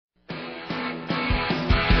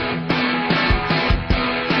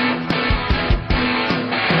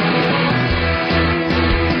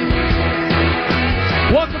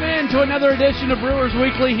another edition of Brewers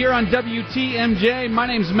Weekly here on WTMJ. My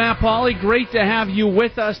name's Matt Pauley. Great to have you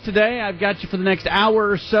with us today. I've got you for the next hour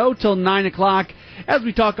or so till 9 o'clock as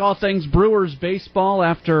we talk all things Brewers baseball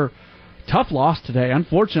after tough loss today.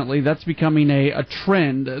 Unfortunately, that's becoming a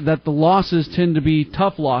trend that the losses tend to be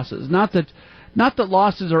tough losses. Not that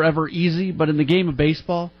losses are ever easy, but in the game of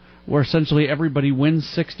baseball, where essentially everybody wins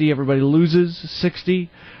 60, everybody loses 60,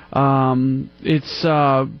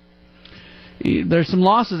 there's some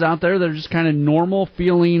losses out there that are just kind of normal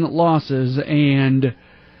feeling losses, and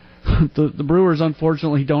the Brewers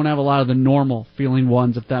unfortunately don't have a lot of the normal feeling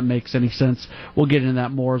ones, if that makes any sense. We'll get into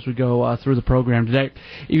that more as we go through the program today.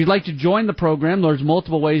 If you'd like to join the program, there's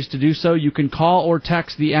multiple ways to do so. You can call or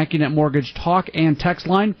text the AccuNet Mortgage talk and text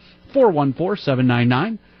line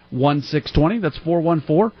 414-799-1620. That's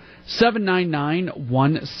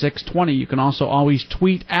 414-799-1620. You can also always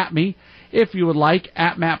tweet at me if you would like,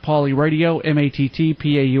 at Matt Pauley Radio.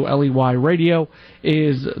 MattPauley Radio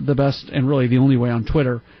is the best and really the only way on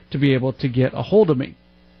Twitter to be able to get a hold of me.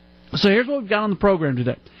 So here's what we've got on the program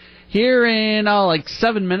today. Here in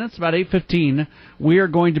 7 minutes, about 8:15, we are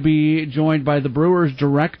going to be joined by the Brewers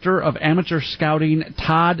Director of Amateur Scouting,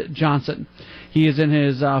 Todd Johnson. He is in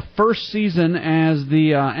his first season as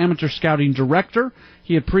the Amateur Scouting Director.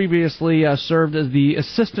 He had previously served as the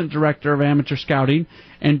Assistant Director of Amateur Scouting,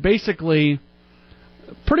 and basically,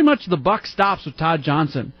 pretty much the buck stops with Todd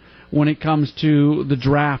Johnson when it comes to the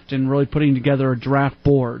draft and really putting together a draft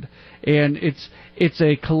board. And it's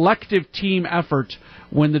a collective team effort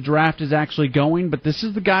when the draft is actually going, but this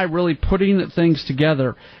is the guy really putting things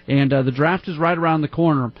together. And the draft is right around the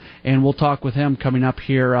corner, and we'll talk with him coming up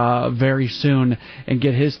here very soon and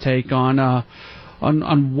get his take on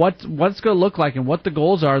what it's going to look like and what the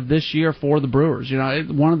goals are this year for the Brewers. You know,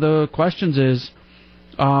 one of the questions is,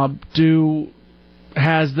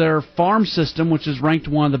 has their farm system, which is ranked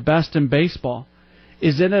one of the best in baseball,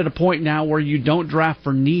 is it at a point now where you don't draft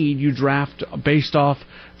for need, you draft based off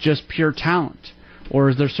just pure talent? Or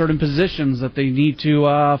is there certain positions that they need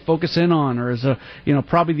to focus in on? Or is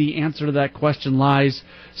probably the answer to that question lies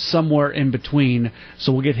somewhere in between.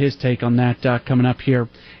 So we'll get his take on that coming up here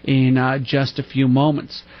in just a few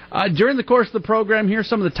moments. During the course of the program here,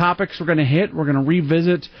 some of the topics we're going to hit. We're going to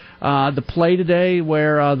revisit the play today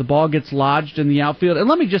where the ball gets lodged in the outfield. And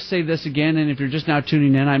let me just say this again, and if you're just now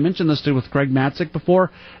tuning in, I mentioned this with Greg Matzik before.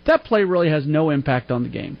 That play really has no impact on the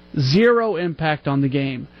game. Zero impact on the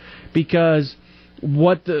game. Because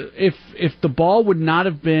if the ball would not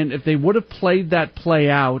have been, if they would have played that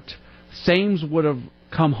play out, Thames would have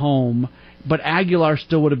come home, but Aguilar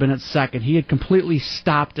still would have been at second. He had completely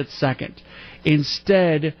stopped at second.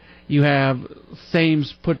 Instead, you have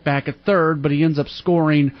Thames put back at third, but he ends up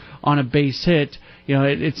scoring on a base hit. You know,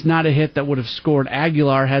 it's not a hit that would have scored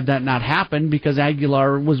Aguilar had that not happened, because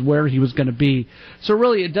Aguilar was where he was going to be. So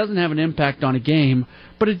really, it doesn't have an impact on a game,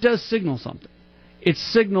 but it does signal something. It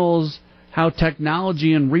signals how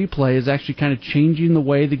technology and replay is actually kind of changing the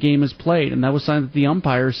way the game is played. And that was something that the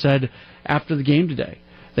umpires said after the game today.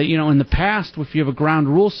 That, in the past, if you have a ground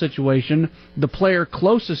rule situation, the player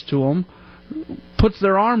closest to them puts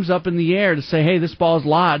their arms up in the air to say, hey, this ball is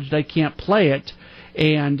lodged, I can't play it,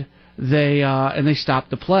 and they stop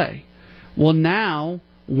the play. Well, now,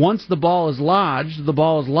 once the ball is lodged, the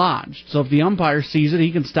ball is lodged. So if the umpire sees it,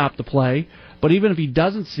 he can stop the play. But even if he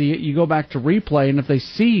doesn't see it, you go back to replay, and if they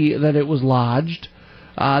see that it was lodged,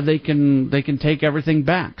 they can take everything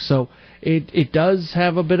back. So it does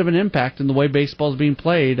have a bit of an impact in the way baseball is being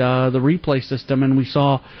played, the replay system, and we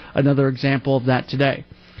saw another example of that today.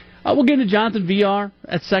 We'll get into Jonathan VR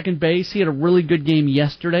at second base. He had a really good game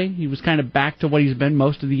yesterday. He was kind of back to what he's been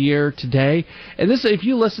most of the year today. And this, if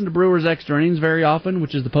you listen to Brewers Extra Innings very often,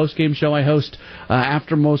 which is the post-game show I host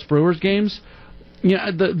after most Brewers games,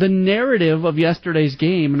 the narrative of yesterday's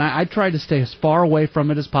game, and I tried to stay as far away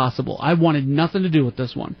from it as possible. I wanted nothing to do with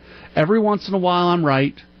this one. Every once in a while I'm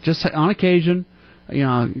right, just on occasion.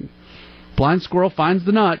 Blind squirrel finds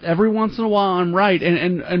the nut. Every once in a while I'm right.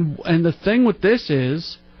 And the thing with this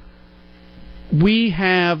is, we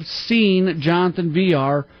have seen Jonathan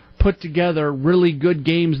VR put together really good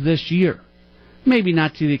games this year. Maybe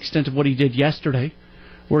not to the extent of what he did yesterday,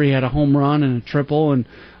 where he had a home run and a triple and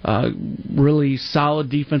really solid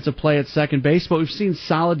defensive play at second base, but we've seen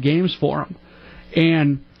solid games for him.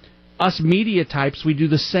 And us media types, we do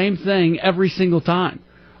the same thing every single time.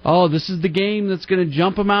 Oh, this is the game that's going to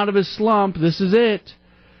jump him out of his slump. This is it.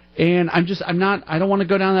 And I don't want to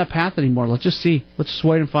go down that path anymore. Let's just see. Let's just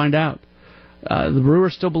wait and find out. The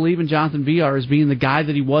Brewers still believe in Jonathan VR as being the guy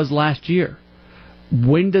that he was last year.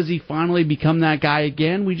 When does he finally become that guy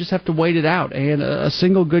again? We just have to wait it out. And a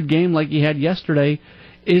single good game like he had yesterday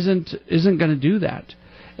isn't going to do that.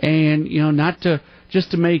 And, not to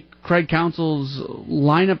just to make Craig Counsell's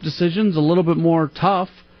lineup decisions a little bit more tough,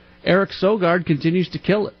 Eric Sogard continues to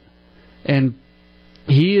kill it. And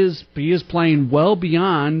he is playing well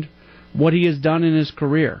beyond what he has done in his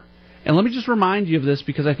career. And let me just remind you of this,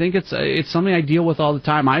 because I think it's something I deal with all the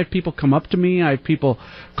time. I have people come up to me, I have people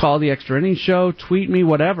call the Extra Innings Show, tweet me,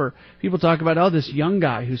 whatever. People talk about, this young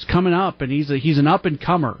guy who's coming up, and he's an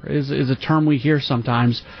up-and-comer, is a term we hear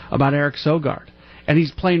sometimes about Eric Sogard. And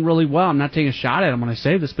he's playing really well. I'm not taking a shot at him when I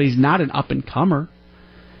say this, but he's not an up-and-comer.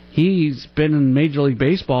 He's been in Major League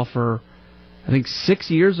Baseball for, I think,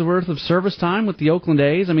 6 years worth of service time with the Oakland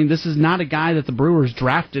A's. I mean, this is not a guy that the Brewers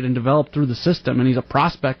drafted and developed through the system, and he's a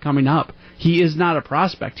prospect coming up. He is not a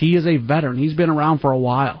prospect. He is a veteran. He's been around for a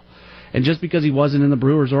while. And just because he wasn't in the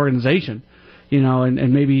Brewers organization,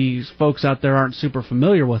 and maybe folks out there aren't super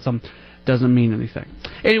familiar with him, doesn't mean anything.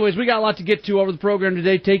 Anyways, we got a lot to get to over the program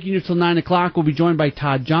today. Taking you till 9 o'clock, we'll be joined by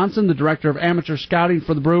Todd Johnson, the Director of Amateur Scouting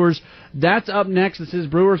for the Brewers. That's up next. This is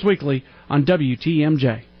Brewers Weekly on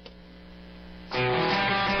WTMJ.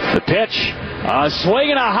 The pitch, a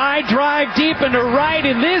swing and a high drive deep into right,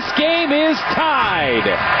 and this game is tied.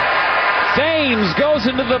 Thames goes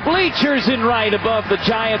into the bleachers in right above the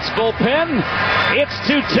Giants bullpen. It's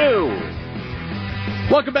 2-2.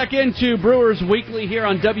 Welcome back into Brewers Weekly here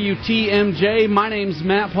on WTMJ. My name's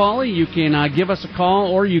Matt Pauley. You can give us a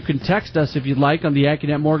call, or you can text us if you'd like on the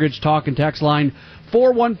AccuNet Mortgage Talk and Text line,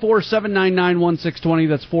 414-799-1620.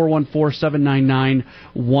 That's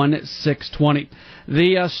 414-799-1620.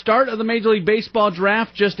 The start of the Major League Baseball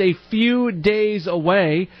draft just a few days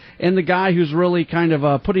away, and the guy who's really kind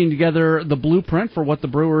of putting together the blueprint for what the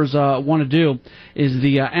Brewers want to do is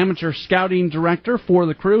the amateur scouting director for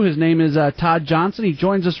the crew. His name is Todd Johnson. He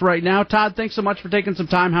joins us right now. Todd, thanks so much for taking some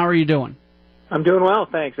time. How are you doing? I'm doing well,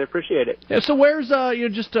 thanks. I appreciate it. Yeah, so where's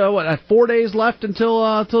just 4 days left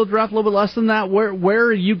until the draft? A little bit less than that. Where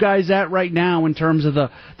are you guys at right now in terms of the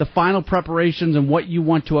final preparations and what you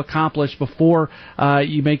want to accomplish before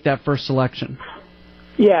you make that first selection?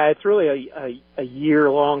 Yeah, it's really a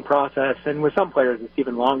year-long process, and with some players it's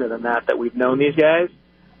even longer than that we've known these guys.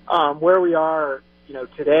 Where we are,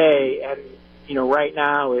 today and right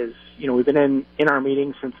now is we've been in our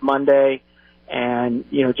meetings since Monday. And,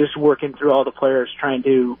 just working through all the players, trying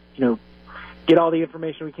to, get all the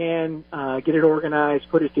information we can, get it organized,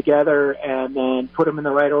 put it together, and then put them in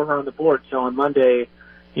the right order on the board. So on Monday,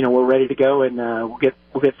 we're ready to go, and we'll get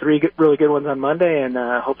three really good ones on Monday, and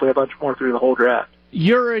hopefully a bunch more through the whole draft.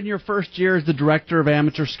 You're in your first year as the director of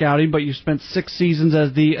amateur scouting, but you spent 6 seasons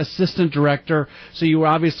as the assistant director, so you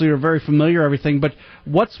obviously are very familiar with everything. But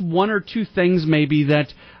what's one or two things maybe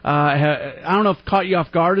that, I don't know if caught you off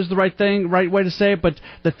guard is the right way to say it, but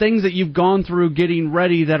the things that you've gone through getting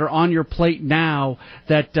ready that are on your plate now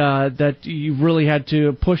that you've really had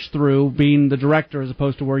to push through being the director as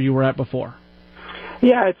opposed to where you were at before?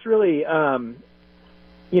 Yeah, it's really,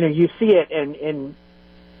 you see it and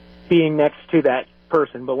being next to that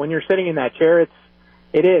person, but when you're sitting in that chair, it's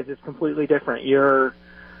completely different.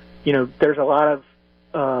 There's a lot of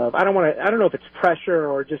I don't know if it's pressure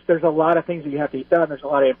or just there's a lot of things that you have to get done. There's a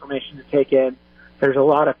lot of information to take in. There's a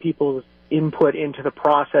lot of people's input into the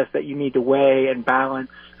process that you need to weigh and balance.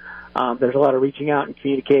 There's a lot of reaching out and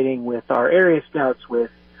communicating with our area scouts, with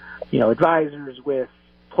advisors, with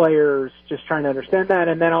players, just trying to understand that,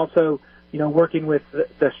 and then also working with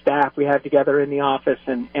the staff we have together in the office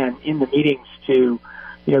and in the meetings to,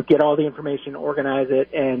 get all the information, organize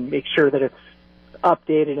it, and make sure that it's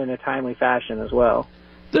updated in a timely fashion as well.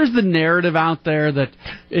 There's the narrative out there that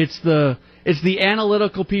it's the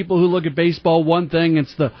analytical people who look at baseball one thing,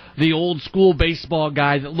 it's the old school baseball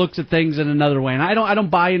guy that looks at things in another way. And I don't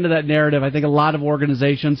buy into that narrative. I think a lot of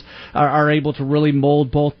organizations are able to really mold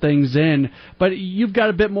both things in. But you've got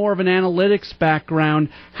a bit more of an analytics background.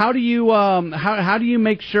 How do you how do you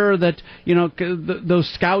make sure that those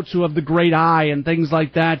scouts who have the great eye and things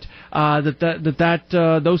like that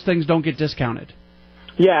those things don't get discounted?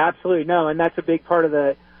 Yeah, absolutely. No, and that's a big part of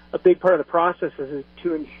the process is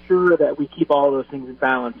to ensure that we keep all those things in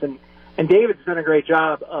balance. And David's done a great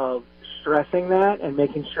job of stressing that and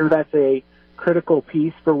making sure that's a critical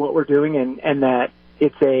piece for what we're doing, and that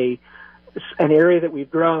it's an area that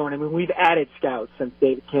we've grown. I mean, we've added scouts since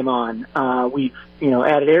David came on. We've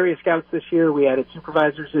added area scouts this year. We added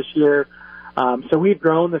supervisors this year. So we've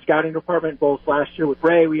grown the scouting department. Both last year with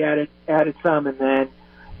Ray, we added some, and then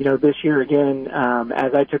this year again,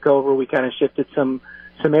 as I took over, we kind of shifted some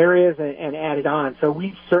areas and added on. So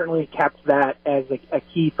we certainly kept that as a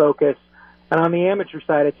key focus. And on the amateur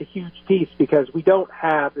side, it's a huge piece because we don't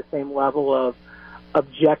have the same level of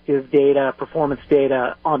objective data, performance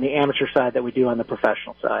data on the amateur side that we do on the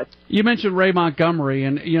professional side. You mentioned Ray Montgomery,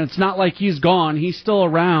 and it's not like he's gone; he's still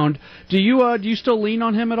around. Do you still lean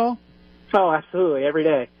on him at all? Oh, absolutely, every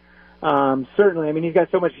day. Certainly, I mean, he's got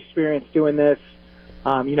so much experience doing this.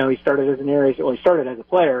 He started he started as a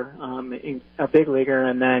player, a big leaguer,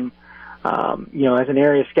 and then as an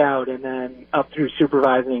area scout, and then up through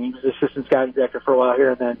supervising. He was assistant scouting director for a while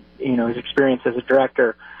here, and then his experience as a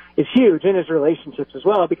director is huge, in his relationships as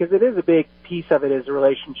well, because it is a big piece of it is the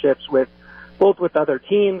relationships with both with other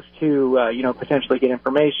teams to potentially get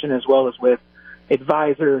information, as well as with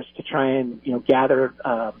advisors to try and gather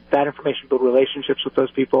that information, build relationships with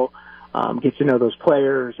those people, get to know those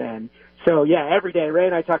players. And so every day Ray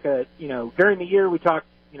and I talk during the year we talk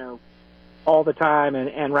all the time,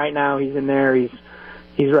 and right now he's in there, he's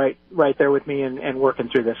right there with me and working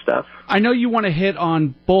through this stuff. I know you want to hit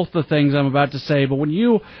on both the things I'm about to say, but when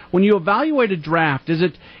you evaluate a draft, is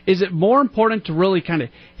it more important to really kind of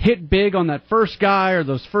hit big on that first guy or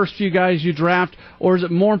those first few guys you draft, or is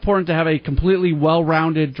it more important to have a completely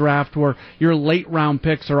well-rounded draft where your late round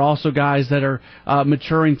picks are also guys that are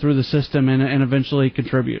maturing through the system and eventually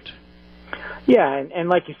contribute? Yeah, and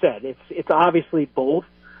like you said, it's obviously both.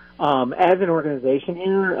 As an organization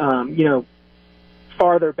here,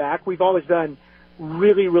 farther back, we've always done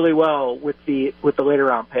really, really well with the later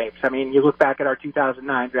round picks. I mean, you look back at our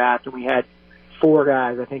 2009 draft, and we had 4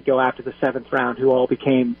 guys, I think, go after the 7th round who all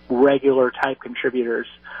became regular type contributors.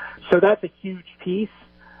 So that's a huge piece.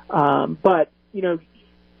 But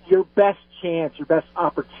your best chance, your best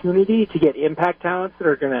opportunity to get impact talents that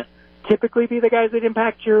are going to typically be the guys that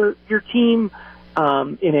impact your team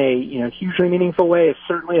in a hugely meaningful way is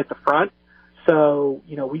certainly at the front. So,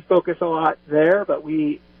 we focus a lot there, but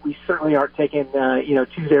we certainly aren't taking,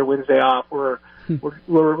 Tuesday or Wednesday off. We're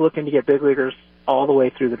looking to get big leaguers all the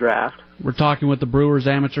way through the draft. We're talking with the Brewers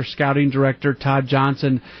amateur scouting director, Todd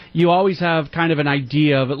Johnson. You always have kind of an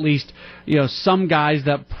idea of at least, some guys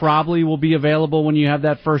that probably will be available when you have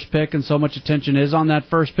that first pick, and so much attention is on that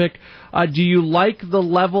first pick. Do you like the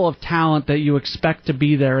level of talent that you expect to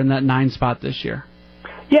be there in that 9 spot this year?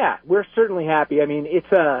 Yeah, we're certainly happy. I mean, it's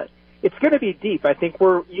going to be deep. I think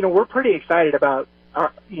we're pretty excited about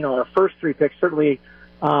our first 3 picks, certainly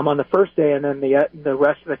on the first day, and then the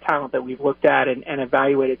rest of the talent that we've looked at and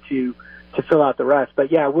evaluated to fill out the rest.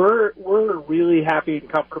 But yeah, we're really happy and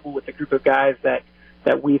comfortable with the group of guys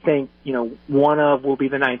that we think one of will be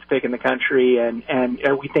the 9th pick in the country, and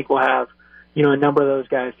we think we'll have a number of those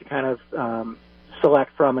guys to kind of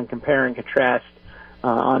select from and compare and contrast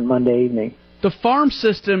on Monday evening. The farm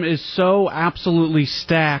system is so absolutely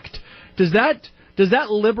stacked. Does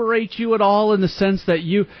that liberate you at all in the sense that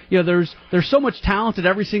there's so much talent at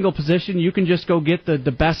every single position, you can just go get the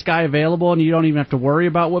best guy available and you don't even have to worry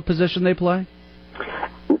about what position they play?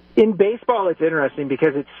 In baseball, it's interesting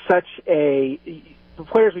because it's such the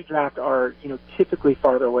players we draft are typically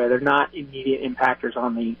farther away. They're not immediate impactors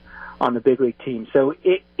on the big league team. So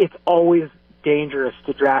it's always dangerous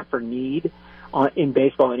to draft for need in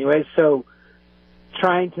baseball anyway. So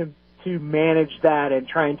trying to manage that and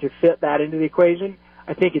trying to fit that into the equation,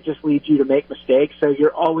 I think it just leads you to make mistakes. So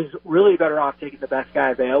you're always really better off taking the best guy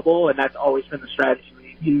available, and that's always been the strategy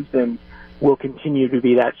we've used and will continue to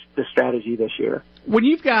be the strategy this year. When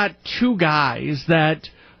you've got 2 guys that,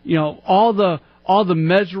 all the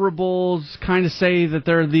measurables kind of say that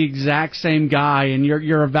they're the exact same guy, and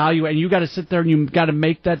you're evaluating, you got to sit there and you got to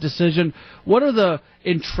make that decision. What are the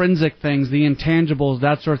intrinsic things, the intangibles,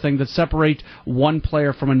 that sort of thing, that separate one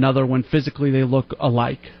player from another when physically they look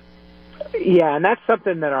alike? Yeah, and that's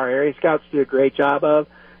something that our area scouts do a great job of.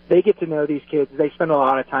 They get to know these kids. They spend a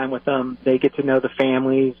lot of time with them. They get to know the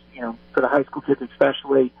families, for the high school kids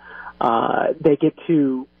especially. They get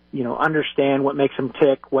to understand what makes them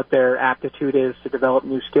tick, what their aptitude is to develop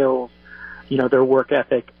new skills, their work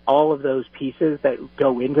ethic, all of those pieces that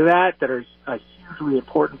go into that are a hugely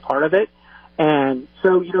important part of it. And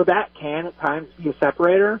so, that can at times be a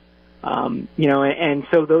separator, and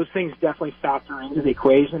so those things definitely factor into the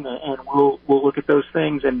equation, and we'll look at those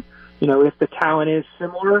things. And, if the talent is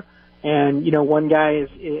similar and, one guy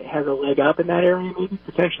has a leg up in that area, maybe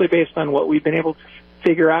potentially based on what we've been able to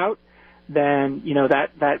figure out, then,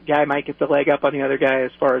 that guy might get the leg up on the other guy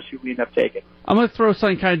as far as who we end up taking. I'm going to throw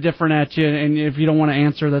something kind of different at you, and if you don't want to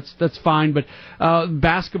answer, that's fine. But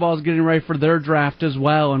basketball is getting ready for their draft as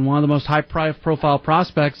well, and one of the most high-profile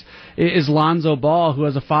prospects is Lonzo Ball, who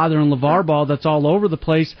has a father in LeVar Ball that's all over the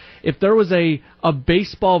place. If there was a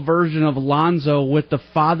baseball version of Lonzo with the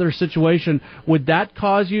father situation, would that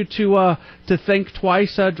cause you to think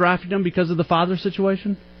twice drafting him because of the father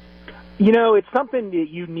situation? It's something that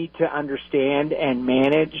you need to understand and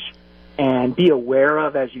manage and be aware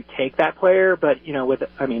of as you take that player. But,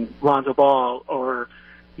 Lonzo Ball or,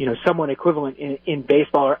 someone equivalent in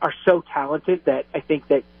baseball are so talented that I think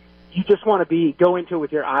that you just want to go into it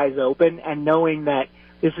with your eyes open and knowing that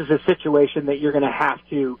this is a situation that you're going to have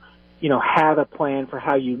to, have a plan for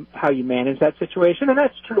how you manage that situation. And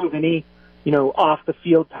that's true of any, off the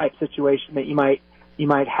field type situation that you might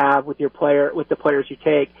have with the players you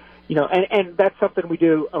take. And that's something we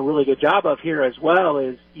do a really good job of here as well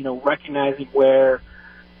is, recognizing where,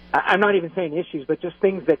 I'm not even saying issues, but just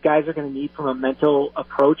things that guys are going to need from a mental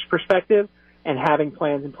approach perspective and having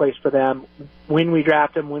plans in place for them when we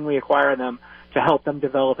draft them, when we acquire them, to help them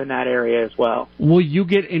develop in that area as well. Will you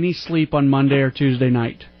get any sleep on Monday or Tuesday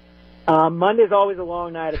night? Monday's always a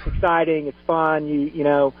long night. It's exciting. It's fun.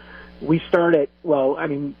 We start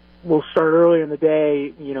we'll start early in the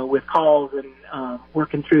day, with calls and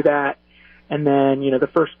working through that. And then, the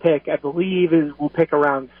first pick, I believe, we'll pick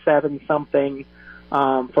around 7-something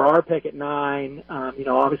for our pick at 9.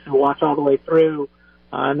 Obviously we'll watch all the way through.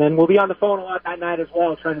 And then we'll be on the phone a lot that night as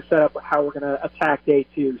well, trying to set up how we're going to attack day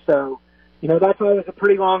 2. So, that's always a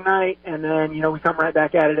pretty long night. And then, we come right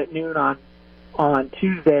back at it at noon on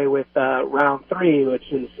Tuesday with round 3,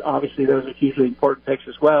 which is obviously those are hugely important picks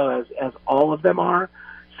as well, as all of them are.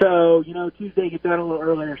 So, Tuesday gets done a little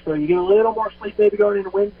earlier, so you get a little more sleep maybe going into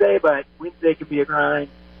Wednesday, but Wednesday can be a grind.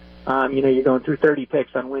 You're going through 30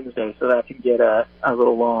 picks on Wednesday, so that can get a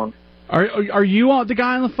little long. Are you the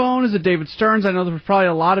guy on the phone? Is it David Stearns? I know there's probably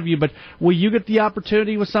a lot of you, but will you get the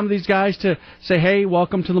opportunity with some of these guys to say, hey,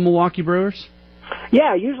 welcome to the Milwaukee Brewers?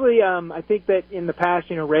 Yeah, usually I think that in the past,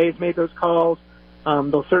 Ray's made those calls.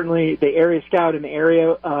 They'll certainly, the area scout in the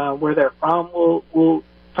area where they're from will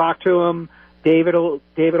talk to them. David will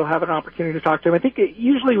have an opportunity to talk to him. I think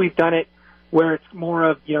usually we've done it where it's more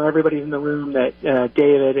of, everybody's in the room that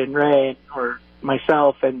David and Ray or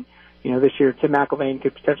myself and, this year Tim McIlvain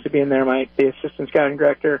could potentially be in there, the assistant scouting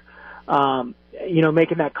director,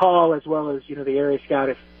 making that call as well as, the area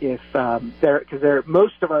scout because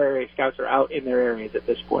most of our area scouts are out in their areas at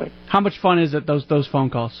this point. How much fun is it, those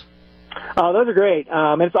phone calls? Oh, those are great.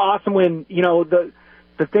 And it's awesome when,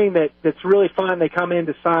 the thing that's really fun, they come in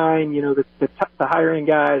to sign, the hiring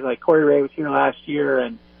guys, like Corey Ray was here last year,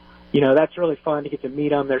 and, that's really fun to get to meet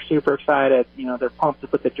them. They're super excited. They're pumped to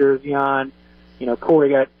put the jersey on. Corey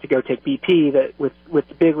got to go take BP with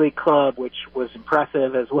the big league club, which was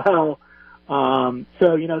impressive as well. So,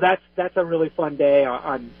 that's a really fun day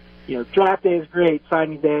on draft day is great.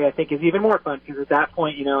 Signing day, I think, is even more fun because at that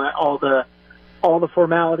point, all the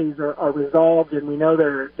formalities are resolved, and we know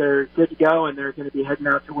they're good to go, and they're going to be heading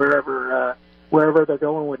out to wherever they're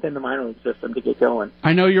going within the minor league system to get going.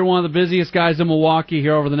 I know you're one of the busiest guys in Milwaukee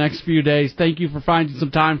here over the next few days. Thank you for finding some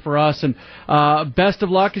time for us, and best of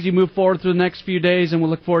luck as you move forward through the next few days, and we'll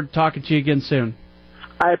look forward to talking to you again soon.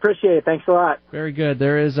 I appreciate it. Thanks a lot. Very good.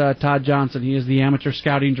 There is Todd Johnson. He is the amateur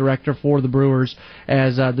scouting director for the Brewers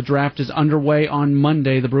as the draft is underway on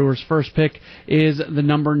Monday. The Brewers' first pick is the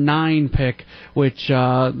number 9 pick, which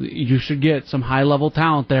you should get some high-level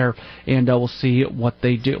talent there, and we'll see what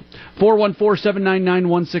they do.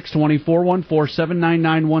 414-799-1620,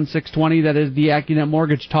 414-799-1620. That is the AccuNet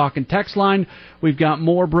Mortgage Talk and Text line. We've got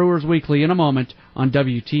more Brewers Weekly in a moment on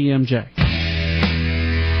WTMJ.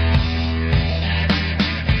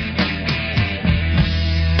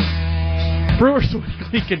 Brewers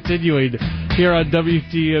Weekly continuing here on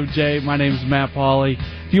WTMJ. My name is Matt Pauley.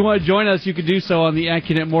 If you want to join us, you can do so on the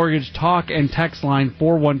AccuNet Mortgage Talk and Text line,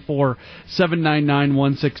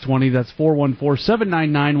 414-799-1620. That's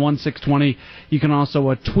 414-799-1620. You can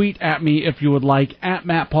also tweet at me if you would like, at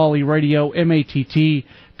Matt Pauley Radio, MattPauley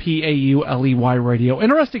Radio.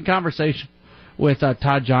 Interesting conversation with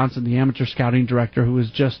Todd Johnson, the amateur scouting director, who is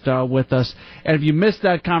just with us. And if you missed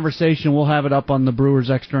that conversation, we'll have it up on the Brewers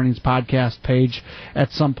Extra Innings podcast page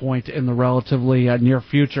at some point in the relatively near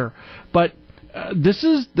future. But this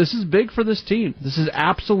is big for this team. This is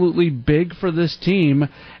absolutely big for this team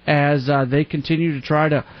as they continue to try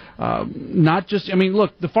to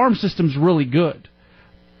look, the farm system's really good.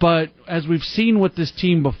 But as we've seen with this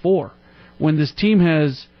team before, when this team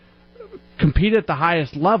has competed at the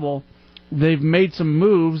highest level, they've made some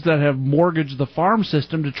moves that have mortgaged the farm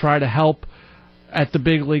system to try to help at the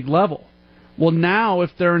big league level. Well, now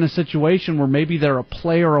if they're in a situation where maybe they're a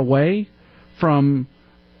player away from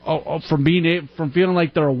feeling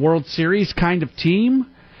like they're a World Series kind of team,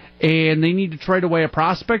 and they need to trade away a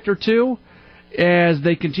prospect or two, as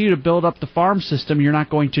they continue to build up the farm system, you're not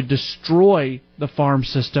going to destroy the farm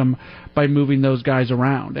system by moving those guys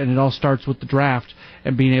around. And it all starts with the draft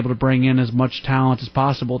and being able to bring in as much talent as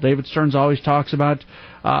possible. David Stearns always talks about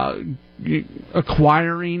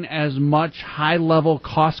acquiring as much high-level,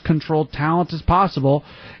 cost-controlled talent as possible,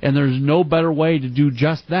 and there's no better way to do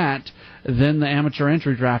just that than the amateur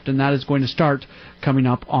entry draft, and that is going to start coming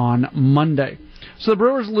up on Monday. So the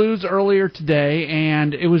Brewers lose earlier today,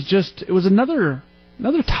 and it was another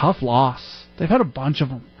tough loss. They've had a bunch of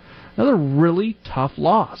them. Another really tough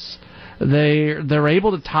loss. They're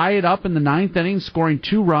able to tie it up in the ninth inning, scoring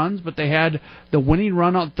 2 runs, but they had the winning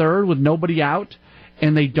run on third with nobody out,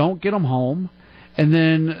 and they don't get them home. And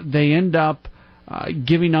then they end up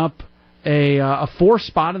giving up a 4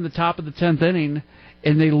 spot in the top of the 10th inning,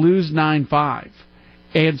 and they lose 9-5.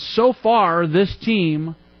 And so far, this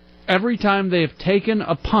team, every time they have taken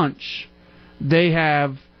a punch, they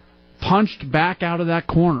have punched back out of that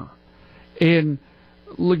corner. And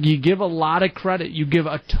look, you give a lot of credit. You give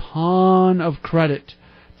a ton of credit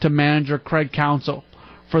to manager Craig Counsell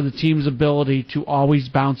for the team's ability to always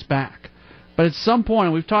bounce back. But at some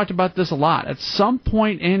point, we've talked about this a lot, at some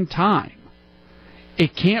point in time,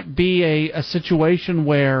 it can't be a situation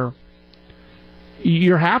where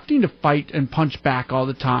you're having to fight and punch back all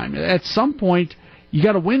the time. At some point, you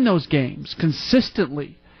got to win those games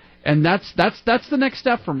consistently, and that's the next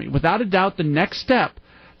step for me. Without a doubt, the next step.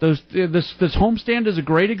 This homestand is a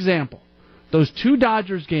great example. Those 2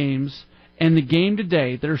 Dodgers games and the game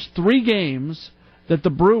today. There's 3 games that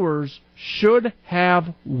the Brewers should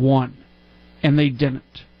have won, and they didn't.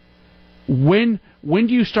 When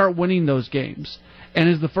do you start winning those games? And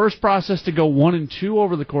is the first process to go 1-2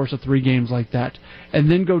 over the course of 3 games like that, and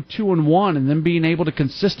then go 2-1, and then being able to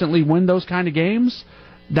consistently win those kind of games?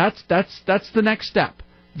 That's the next step.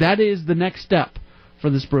 That is the next step for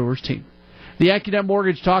this Brewers team. The AccuNet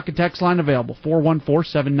Mortgage Talk and Text line available,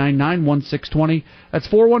 414-799-1620. That's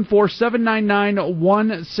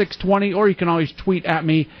 414-799-1620, or you can always tweet at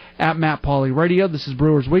me, at Matt Pauley Radio. This is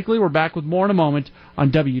Brewers Weekly. We're back with more in a moment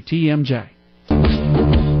on WTMJ.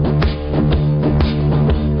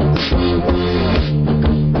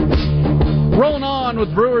 Rolling on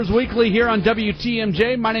with Brewers Weekly here on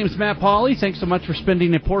WTMJ. My name is Matt Pauley. Thanks so much for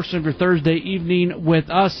spending a portion of your Thursday evening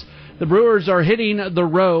with us. The Brewers are hitting the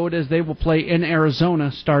road as they will play in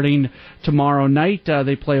Arizona starting tomorrow night.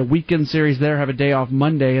 They play a weekend series there, have a day off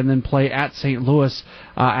Monday, and then play at St. Louis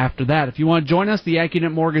after that. If you want to join us, the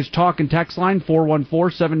AccuNet Mortgage Talk and Text line,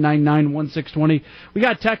 414-799-1620. We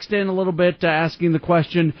got text in a little bit asking the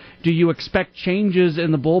question, do you expect changes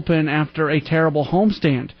in the bullpen after a terrible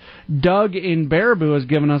homestand? Doug in Baraboo has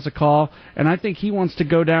given us a call, and I think he wants to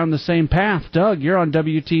go down the same path. Doug, you're on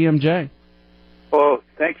WTMJ. Well,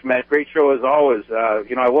 thanks, Matt. Great show as always.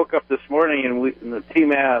 I woke up this morning and the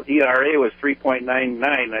team ERA was 3.99.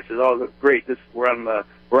 I said, "Oh, great! We're on the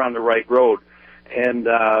right road." And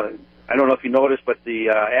I don't know if you noticed, but the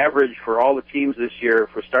average for all the teams this year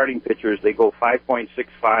for starting pitchers, they go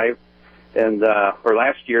 5.65, and for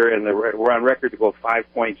last year, and we're on record to go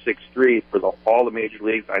 5.63 for all the major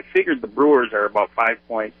leagues. I figured the Brewers are about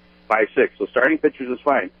 5.56, so starting pitchers is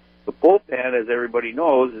fine. The bullpen, as everybody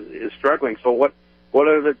knows, is struggling. So what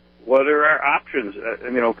are our options?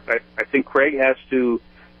 I think Craig has to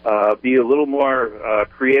be a little more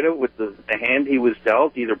creative with the hand he was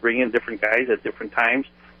dealt. Either bring in different guys at different times,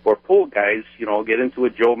 or pull guys. Get into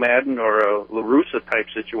a Joe Madden or a La Russa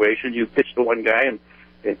type situation. You pitch to one guy and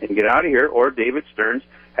get out of here. Or David Stearns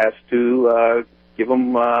has to give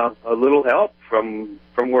him a little help from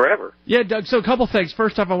wherever. Yeah, Doug, so a couple things.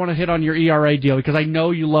 First off, I want to hit on your ERA deal because I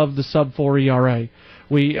know you love the sub-4 ERA.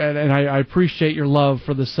 I appreciate your love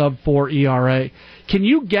for the sub-4 ERA. Can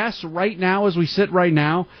you guess right now, as we sit right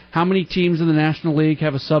now, how many teams in the National League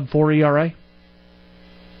have a sub-4 ERA?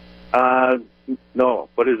 No.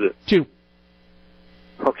 What is it? 2.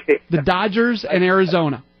 Okay. The Dodgers and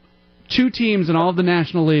Arizona. 2 teams in all of the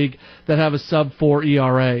National League that have a sub-4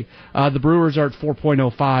 ERA. The Brewers are at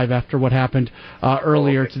 4.05 after what happened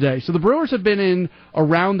earlier today. So the Brewers have been in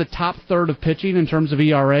around the top third of pitching in terms of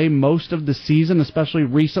ERA most of the season, especially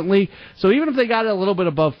recently. So even if they got it a little bit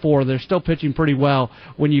above 4, they're still pitching pretty well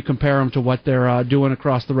when you compare them to what they're doing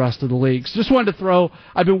across the rest of the league. So just wanted to throw,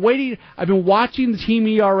 I've been watching the team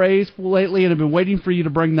ERAs lately, and I've been waiting for you to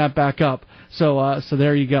bring that back up. So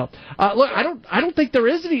there you go. Look, I don't think there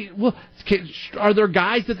is any. Well, are there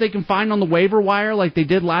guys that they can find on the waiver wire like they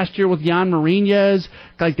did last year with Jan Marinez,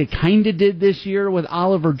 like they kind of did this year with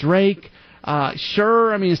Oliver Drake?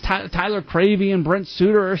 Sure, I mean, Tyler Cravey and Brent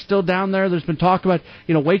Suter are still down there. There's been talk about,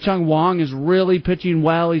 Wei Chung Wong is really pitching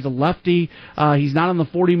well. He's a lefty. He's not on the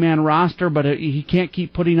 40-man roster, but he can't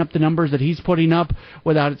keep putting up the numbers that he's putting up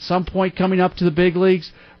without at some point coming up to the big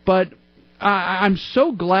leagues. But I'm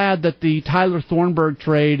so glad that the Tyler Thornburg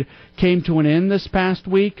trade came to an end this past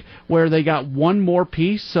week, where they got one more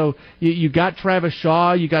piece. So you got Travis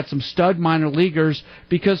Shaw, you got some stud minor leaguers,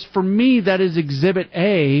 because for me that is Exhibit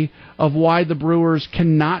A of why the Brewers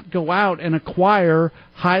cannot go out and acquire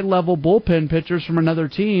high-level bullpen pitchers from another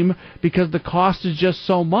team, because the cost is just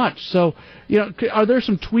so much. So, are there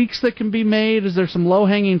some tweaks that can be made? Is there some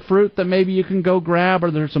low-hanging fruit that maybe you can go grab? Are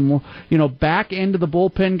there some, back end of the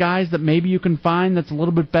bullpen guys that maybe you can find that's a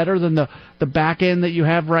little bit better than the back end that you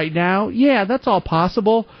have right now? Yeah, that's all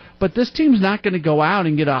possible. But this team's not going to go out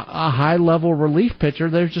and get a high-level relief pitcher.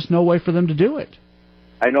 There's just no way for them to do it.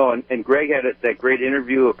 I know, and Greg had that great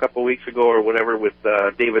interview a couple of weeks ago or whatever with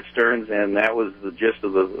David Stearns, and that was the gist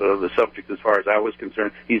of the subject as far as I was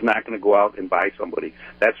concerned. He's not going to go out and buy somebody.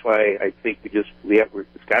 That's why I think it's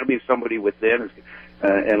got to be somebody within,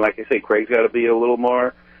 and like I say, Craig's got to be a little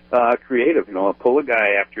more creative. Pull a guy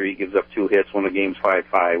after he gives up 2 hits when the game's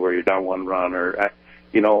 5-5, where you're down 1 run, or I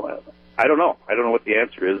don't know. I don't know what the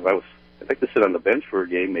answer is. I'd like to sit on the bench for a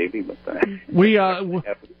game, maybe, but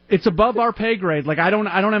it's above our pay grade. Like I don't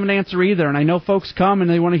have an answer either, and I know folks come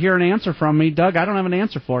and they want to hear an answer from me. Doug, I don't have an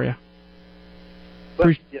answer for you.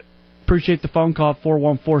 Appreciate the phone call,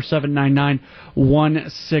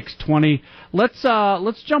 414-799-1620.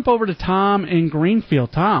 Let's jump over to Tom in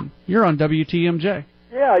Greenfield. Tom, you're on WTMJ.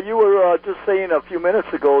 Yeah, you were just saying a few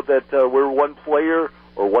minutes ago that we're one player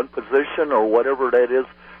or one position or whatever that is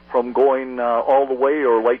from going all the way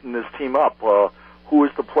or lighting this team up. Who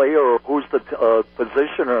is the player or who's the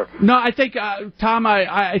position? Or No, I think, Tom,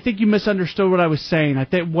 I think you misunderstood what I was saying. I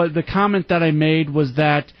think the comment that I made was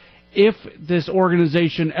that if this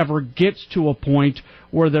organization ever gets to a point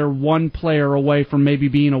where they're one player away from maybe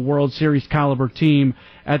being a World Series caliber team,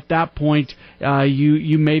 at that point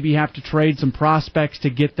you maybe have to trade some prospects to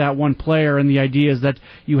get that one player, and the idea is that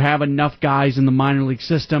you have enough guys in the minor league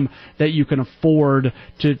system that you can afford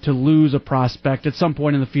to lose a prospect at some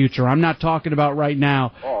point in the future. I'm not talking about right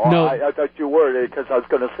now. No, I thought you were, because I was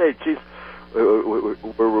going to say, geez,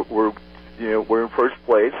 we're in first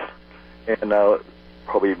place, and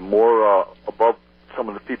probably more above some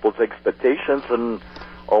of the people's expectations, and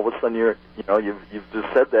all of a sudden you've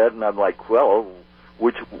just said that, and I'm like, well,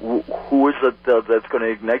 who is it that's going to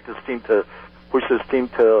ignite this team to push this team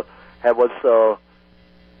to have us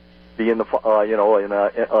be in the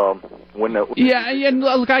win? And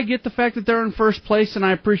look, I get the fact that they're in first place, and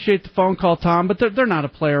I appreciate the phone call, Tom, but they're not a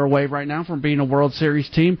player away right now from being a World Series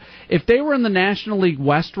team. If they were in the National League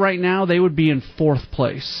West right now, they would be in 4th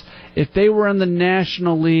place. If they were in the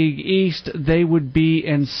National League East, they would be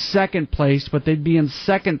in 2nd place, but they'd be in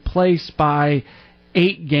 2nd place by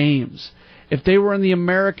 8 games. If they were in the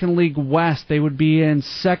American League West, they would be in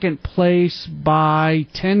 2nd place by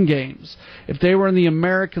 10 games. If they were in the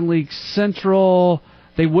American League Central,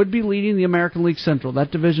 they would be leading the American League Central.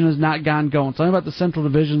 That division has not gone going. Something about the Central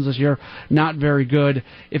divisions this year, not very good.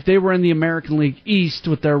 If they were in the American League East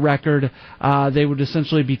with their record, they would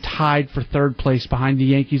essentially be tied for 3rd place behind the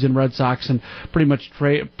Yankees and Red Sox, and pretty much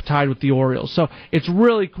tied with the Orioles. So it's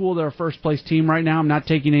really cool they're a first-place team right now. I'm not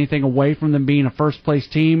taking anything away from them being a first-place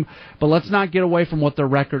team, but let's not get away from what their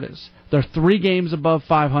record is. They're 3 games above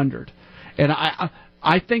 500. And I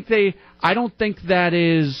don't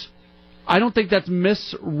think that's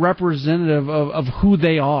misrepresentative of who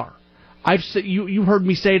they are. You heard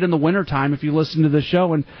me say it in the wintertime if you listen to the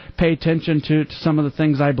show and pay attention to some of the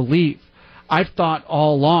things I believe. I've thought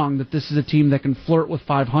all along that this is a team that can flirt with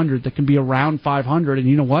 500, that can be around 500, and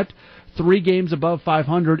you know what? 3 games above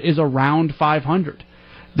 500 is around 500.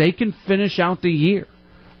 They can finish out the year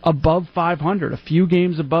above 500, a few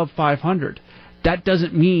games above 500. That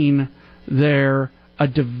doesn't mean they're a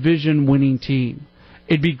division-winning team.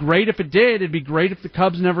 It'd be great if it did. It'd be great if the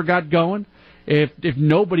Cubs never got going. If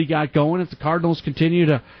nobody got going, if the Cardinals continue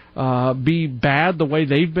to be bad the way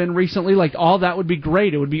they've been recently, like all that would be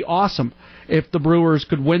great. It would be awesome if the Brewers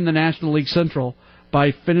could win the National League Central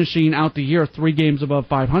by finishing out the year 3 games above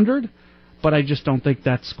 500, but I just don't think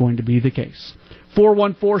that's going to be the case.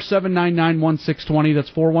 414-799-1620.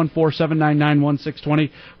 That's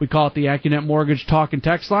 414-799-1620. We call it the AccuNet Mortgage Talk and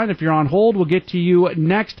Text line. If you're on hold, we'll get to you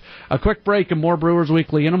next. A quick break and more Brewers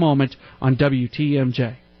Weekly in a moment on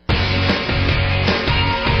WTMJ.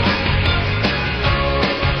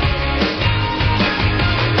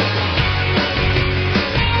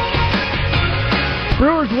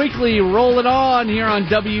 Brewers Weekly, roll it on here on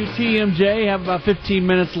WTMJ. Have about 15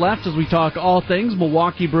 minutes left as we talk all things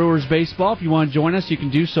Milwaukee Brewers baseball. If you want to join us, you can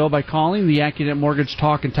do so by calling the AccuNet Mortgage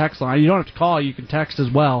Talk and Text line. You don't have to call, you can text as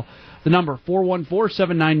well. The number,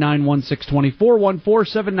 414-799-1620,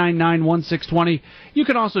 414-799-1620. You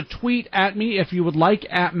can also tweet at me if you would like,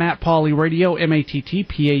 at Matt Pauley Radio,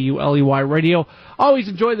 MattPauley Radio. Always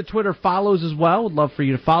enjoy the Twitter follows as well. Would love for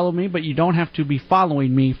you to follow me, but you don't have to be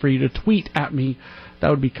following me for you to tweet at me. That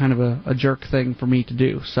would be kind of a jerk thing for me to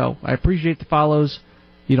do. So I appreciate the follows.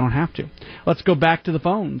 You don't have to. Let's go back to the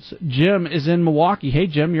phones. Jim is in Milwaukee. Hey,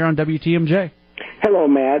 Jim, you're on WTMJ. Hello,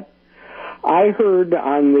 Matt. I heard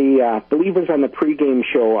on the, I believe it was on the pregame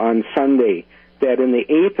show on Sunday, that in the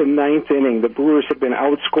 8th and 9th inning, the Brewers have been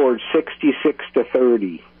outscored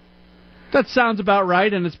 66-30. That sounds about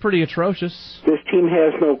right, and it's pretty atrocious. This team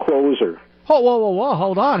has no closer. Oh, whoa,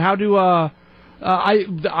 hold on. How do, I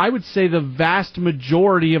would say the vast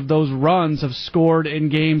majority of those runs have scored in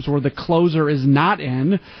games where the closer is not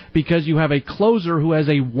in, because you have a closer who has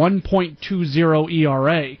a 1.20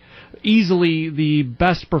 ERA. Easily the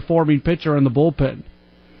best performing pitcher in the bullpen.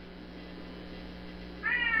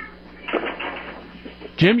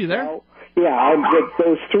 Jim, you there? Well, yeah,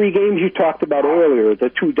 those 3 games you talked about earlier, the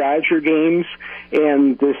 2 Dodger games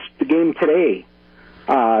and the game today,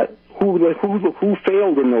 who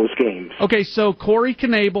failed in those games? Okay, so Corey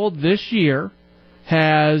Knebel this year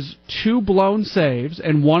has 2 blown saves,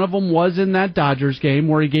 and one of them was in that Dodgers game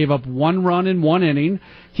where he gave up 1 run in 1 inning.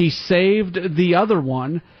 He saved the other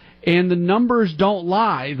one. And the numbers don't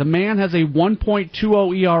lie. The man has a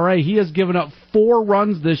 1.20 ERA. He has given up 4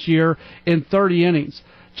 runs this year in 30 innings.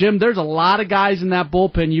 Jim, there's a lot of guys in that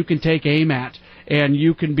bullpen you can take aim at, and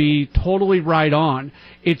you can be totally right on.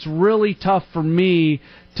 It's really tough for me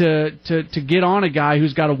to get on a guy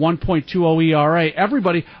who's got a 1.20 ERA.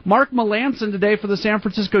 Everybody, Mark Melancon today for the San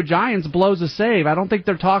Francisco Giants blows a save. I don't think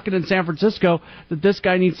they're talking in San Francisco that this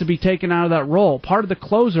guy needs to be taken out of that role. Part of the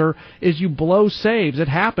closer is you blow saves. It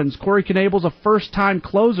happens. Corey Knebel's a first-time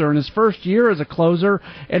closer in his first year as a closer,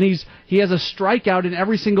 and he has a strikeout in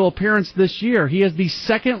every single appearance this year. He has the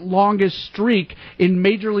second longest streak in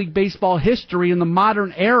Major League Baseball history in the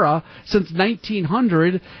modern era since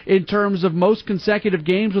 1900 in terms of most consecutive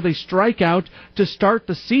games with a strikeout to start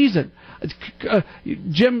the season.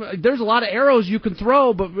 Jim, there's a lot of arrows you can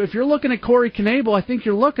throw, but if you're looking at Corey Knebel, I think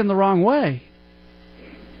you're looking the wrong way.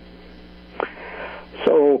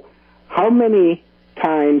 So, how many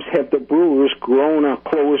times have the Brewers grown a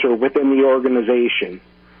closer within the organization?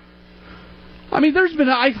 I mean, there's been,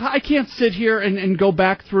 I can't sit here and go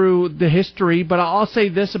back through the history, but I'll say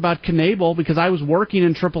this about Knebel, because I was working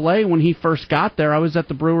in AAA when he first got there. I was at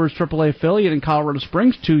the Brewers AAA affiliate in Colorado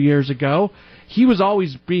Springs 2 years ago. He was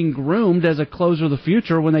always being groomed as a closer of the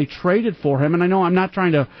future when they traded for him, and I know I'm not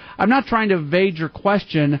trying to evade your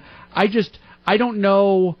question. I don't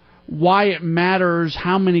know why it matters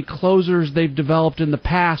how many closers they've developed in the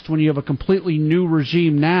past when you have a completely new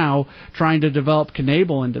regime now trying to develop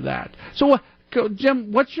Knebel into that. So,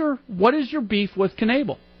 Jim, what is your beef with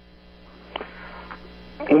Knebel?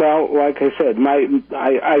 Well, like I said,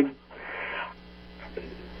 it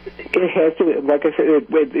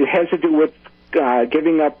has to do with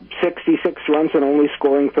giving up 66 runs and only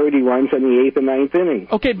scoring 30 runs in the 8th and 9th inning.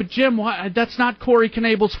 Okay, but Jim, that's not Corey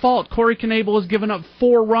Knebel's fault. Corey Knebel has given up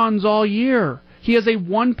 4 runs all year. He has a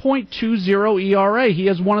 1.20 ERA. He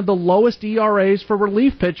has one of the lowest ERAs for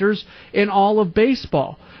relief pitchers in all of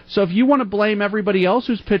baseball. So if you want to blame everybody else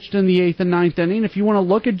who's pitched in the 8th and 9th inning, if you want to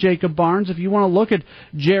look at Jacob Barnes, if you want to look at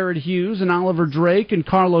Jared Hughes and Oliver Drake and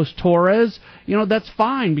Carlos Torres, that's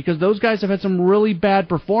fine, because those guys have had some really bad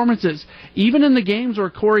performances. Even in the games where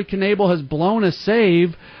Corey Knebel has blown a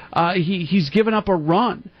save, he's given up a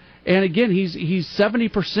run. And again, he's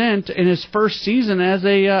 70% in his first season as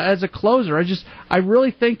a closer. I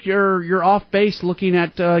really think you're off base looking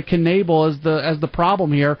at Knebel as the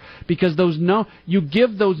problem here, because you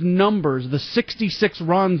give those numbers, the 66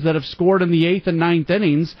 runs that have scored in the 8th and 9th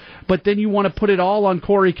innings, but then you want to put it all on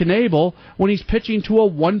Corey Knebel when he's pitching to a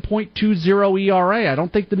 1.20 ERA. I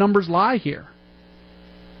don't think the numbers lie here.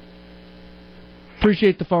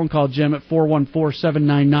 Appreciate the phone call, Jim, at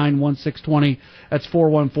 414-799-1620. That's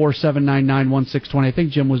 414-799-1620. I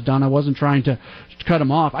think Jim was done. I wasn't trying to cut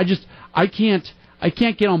him off. I can't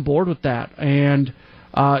get on board with that. And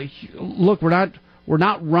look, we're not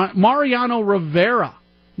Mariano Rivera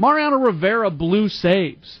blew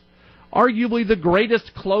saves. Arguably the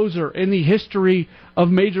greatest closer in the history of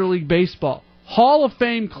Major League Baseball. Hall of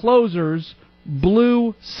Fame closers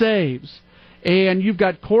blew saves. And you've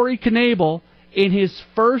got Corey Knebel in his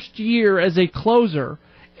first year as a closer,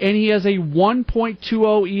 and he has a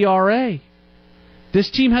 1.20 ERA. This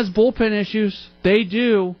team has bullpen issues. They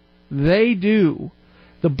do. The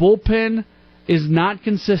bullpen is not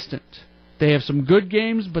consistent. They have some good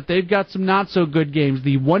games, but they've got some not-so-good games.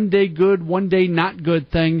 The one-day good, one-day not good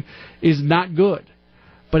thing is not good.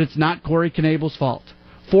 But it's not Corey Knabel's fault.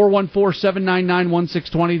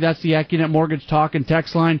 414-799-1620. That's the AccuNet Mortgage Talk and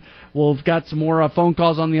Text line. We've got some more phone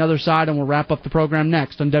calls on the other side, and we'll wrap up the program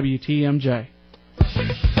next on WTMJ.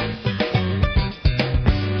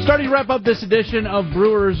 Starting to wrap up this edition of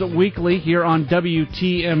Brewers Weekly here on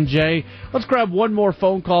WTMJ. Let's grab one more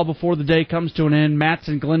phone call before the day comes to an end. Matt's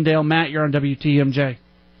in Glendale. Matt, you're on WTMJ.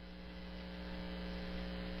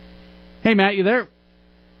 Hey, Matt, you there?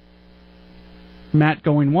 Matt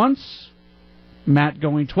going once. Matt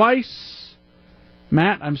going twice.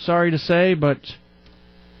 Matt, I'm sorry to say, but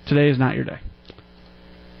today is not your day.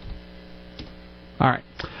 All right.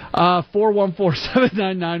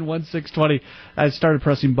 414-799-1620. I started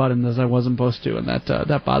pressing buttons as I wasn't supposed to, and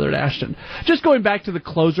that bothered Ashton. Just going back to the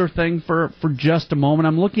closer thing for just a moment,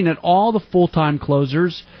 I'm looking at all the full-time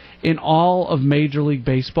closers in all of Major League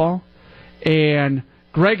Baseball, and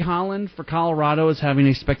Greg Holland for Colorado is having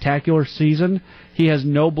a spectacular season. He has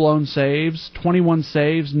no blown saves, 21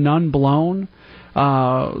 saves, none blown.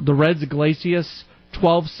 The Reds' Iglesias,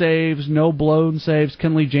 12 saves, no blown saves.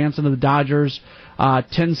 Kenley Jansen of the Dodgers,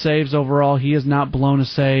 10 saves overall. He has not blown a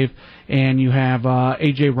save. And you have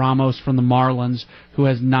A.J. Ramos from the Marlins, who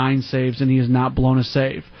has 9 saves, and he has not blown a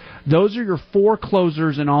save. Those are your 4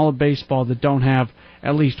 closers in all of baseball that don't have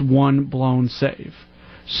at least one blown save.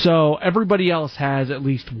 So everybody else has at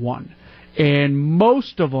least one. And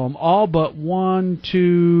most of them, all but 1,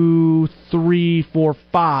 2, 3, 4,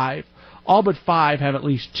 5, all but 5 have at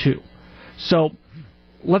least 2. So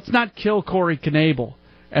let's not kill Corey Knabel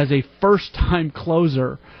as a first-time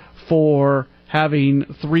closer for having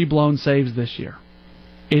 3 blown saves this year.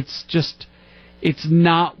 It's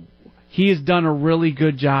not. He has done a really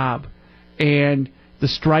good job. And the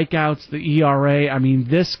strikeouts, the ERA, I mean,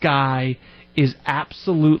 this guy is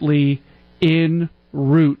absolutely en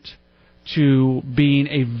route to being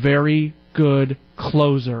a very good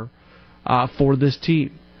closer for this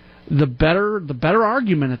team. The better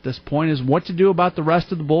argument at this point is what to do about the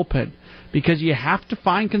rest of the bullpen, because you have to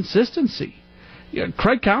find consistency.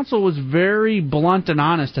 Craig Counsell was very blunt and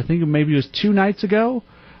honest. I think maybe it was 2 nights ago,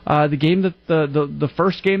 the game that the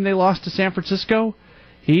first game they lost to San Francisco.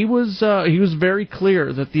 He was very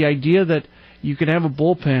clear that the idea that you could have a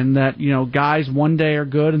bullpen that, guys one day are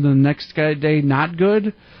good and the next day not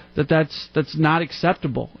good, that's not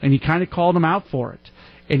acceptable. And he kind of called him out for it.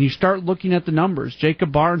 And you start looking at the numbers.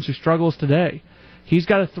 Jacob Barnes, who struggles today, he's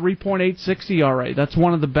got a 3.86 ERA. That's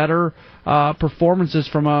one of the better performances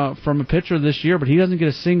from a pitcher this year, but he doesn't get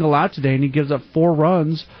a single out today, and he gives up 4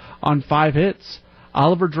 runs on 5 hits.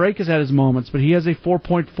 Oliver Drake has had his moments, but he has a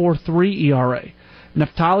 4.43 ERA.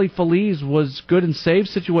 Neftali Feliz was good in save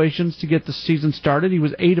situations to get the season started. He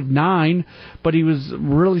was 8 of 9, but he was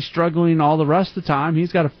really struggling all the rest of the time.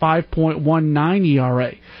 He's got a 5.19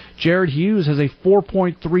 ERA. Jared Hughes has a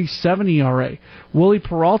 4.37 ERA. Willie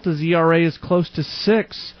Peralta's ERA is close to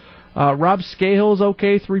 6. Rob Scahill is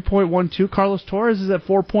okay, 3.12. Carlos Torres is at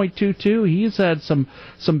 4.22. He's had some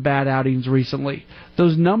bad outings recently.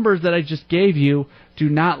 Those numbers that I just gave you do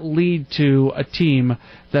not lead to a team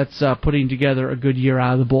that's putting together a good year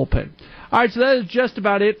out of the bullpen. All right, so that is just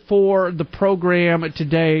about it for the program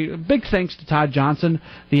today. Big thanks to Todd Johnson,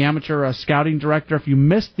 the amateur scouting director. If you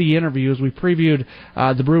missed the interview as we previewed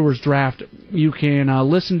the Brewers draft, you can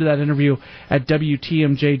listen to that interview at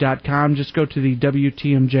WTMJ.com. Just go to the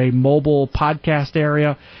WTMJ mobile podcast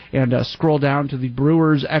area and scroll down to the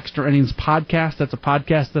Brewers Extra Innings podcast. That's a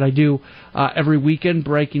podcast that I do every weekend,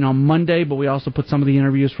 breaking on Monday, but we also put some of the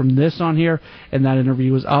interviews from this on here, and that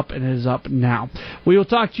interview is up, and it is up now. We will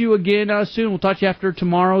talk to you again soon. We'll talk to you after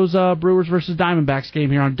tomorrow's Brewers versus Diamondbacks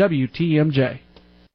game here on WTMJ.